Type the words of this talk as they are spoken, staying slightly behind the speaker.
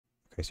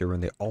Okay, so we're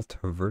in the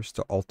Ultaverse,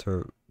 the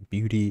Ulta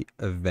Beauty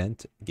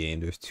event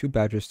game. There's 2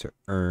 badges to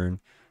earn,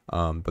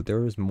 but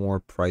there was more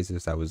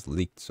prizes that was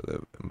leaked,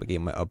 so the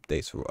game might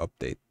update, so we'll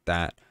update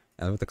that.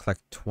 And I have to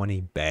collect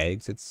 20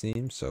 bags, it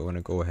seems, so I'm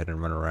gonna go ahead and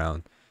run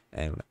around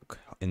and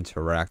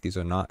interact. These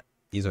are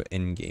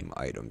in-game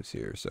items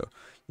here, so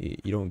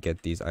you don't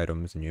get these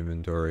items in your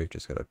inventory.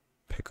 Just gotta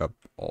pick up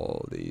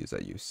all these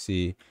that you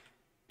see.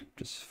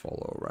 Just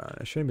follow around.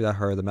 It shouldn't be that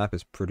hard. The map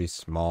is pretty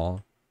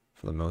small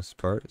for the most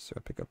part, so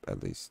I pick up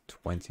at least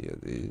 20 of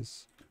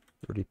these. I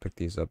already picked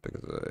these up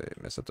because I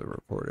messed up the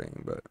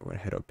recording, but I'm gonna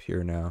head up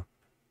here now.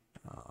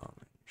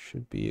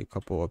 Should be a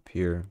couple up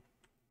here,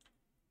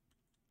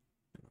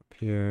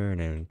 and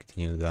then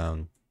continue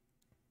down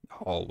the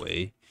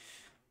hallway,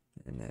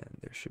 and then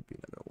there should be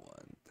another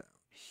one down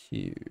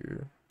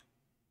here.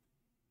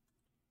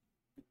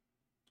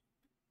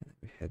 And then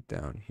we head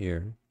down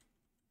here,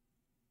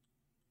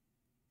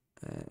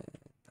 and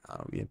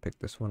we didn't pick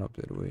this one up,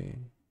 did we?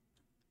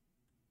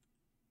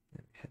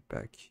 Head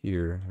back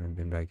here. I haven't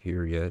been back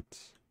here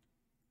yet.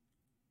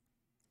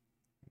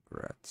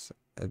 Congrats.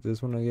 At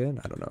this one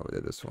again? I don't know. We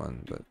did this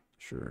one, but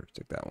sure.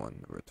 Take that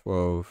one. Number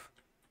 12.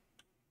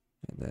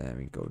 And then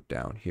we go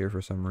down here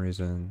for some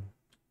reason.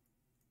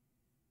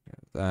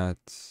 That.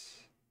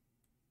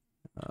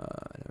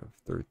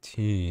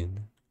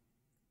 13.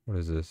 What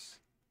is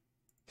this?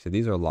 So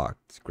these are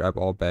locked. Grab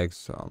all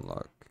bags to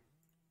unlock.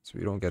 So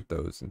we don't get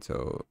those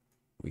until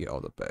we get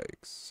all the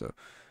bags. So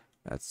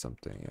that's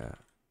something, yeah.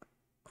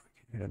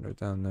 Hit under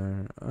down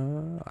there.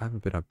 I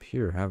haven't been up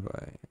here, have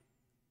I?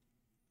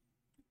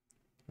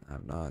 I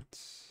have not.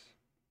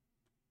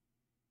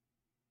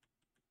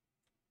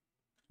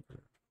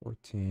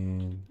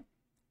 14,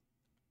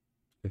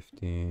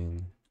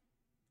 15,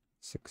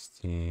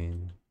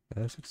 16. Is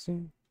that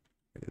 16?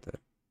 I did that.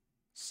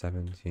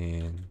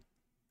 17.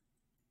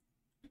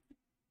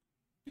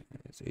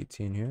 It's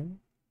 18 here.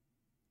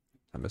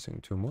 I'm missing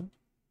 2 more.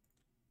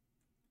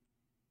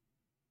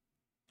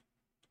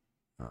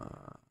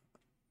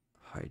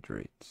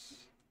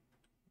 Hydrates.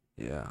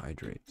 Yeah,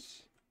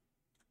 hydrates.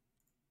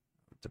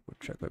 Double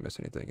check if I miss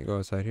anything. You go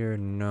outside here?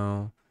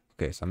 No.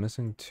 Okay, so I'm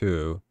missing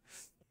 2.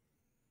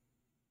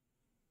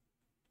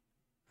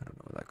 I don't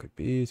know what that could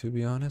be, to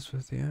be honest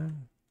with you.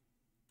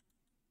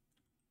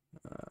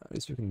 At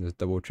least we can just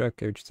double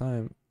check each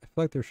time. I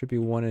feel like there should be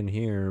 1 in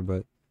here,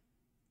 but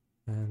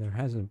there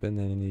hasn't been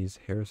any of these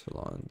hair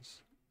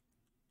salons.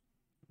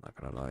 I'm not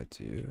gonna lie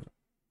to you.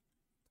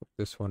 Took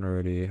this one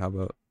already. How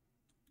about...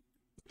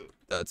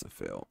 That's a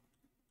fail.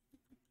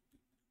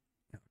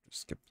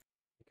 Just skip.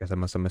 I guess I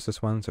must have missed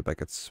this one. So if I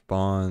could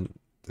spawn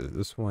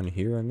this one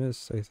here, I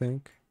missed, I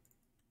think.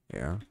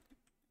 Yeah.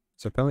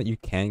 So apparently you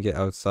can get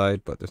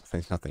outside, but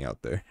there's nothing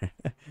out there.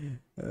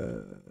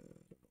 But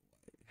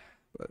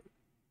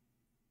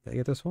did I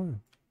get this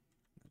one?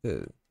 I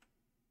did.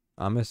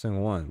 I'm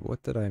missing 1.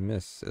 What did I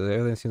miss?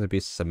 Everything seems to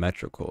be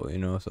symmetrical, you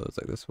know. So it's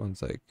like this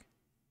one's like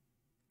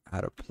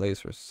out of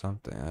place or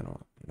something. I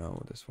don't know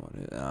what this one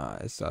is.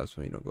 It stops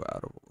when you don't go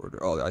out of order.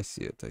 Oh, I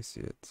see it. I see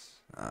it.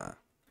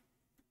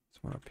 This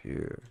one up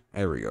here.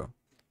 There we go.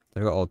 I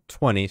got all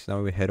 20. So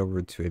now we head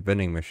over to a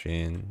vending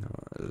machine.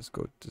 Just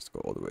go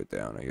all the way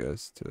down, I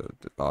guess, to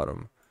the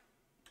bottom.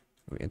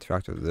 We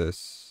interact with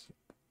this.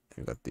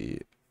 We got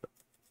the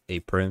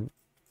apron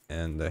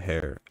and the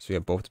hair. So we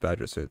have both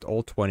badges. So it's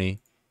all 20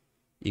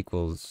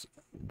 equals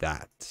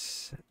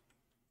that.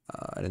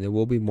 And there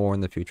will be more in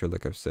the future,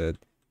 like I've said,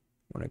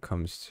 when it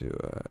comes to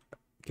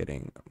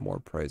getting more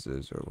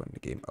prizes or when the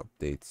game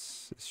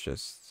updates. It's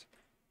just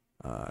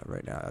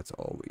right now that's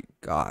all we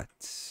got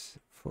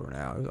for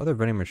now. There's other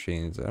vending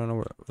machines. I don't know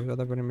where's the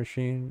other vending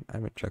machine. I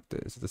haven't checked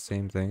it. Is it the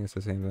same thing? It's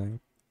the same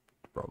thing?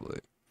 Probably.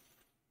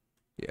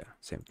 Yeah,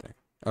 same thing.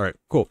 All right,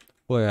 cool.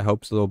 Well, I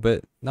hope it's a little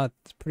bit. Not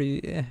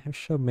pretty. I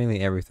showed mainly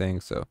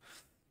everything, so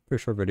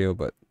pretty short video,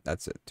 but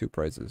that's it. 2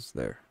 prizes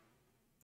there.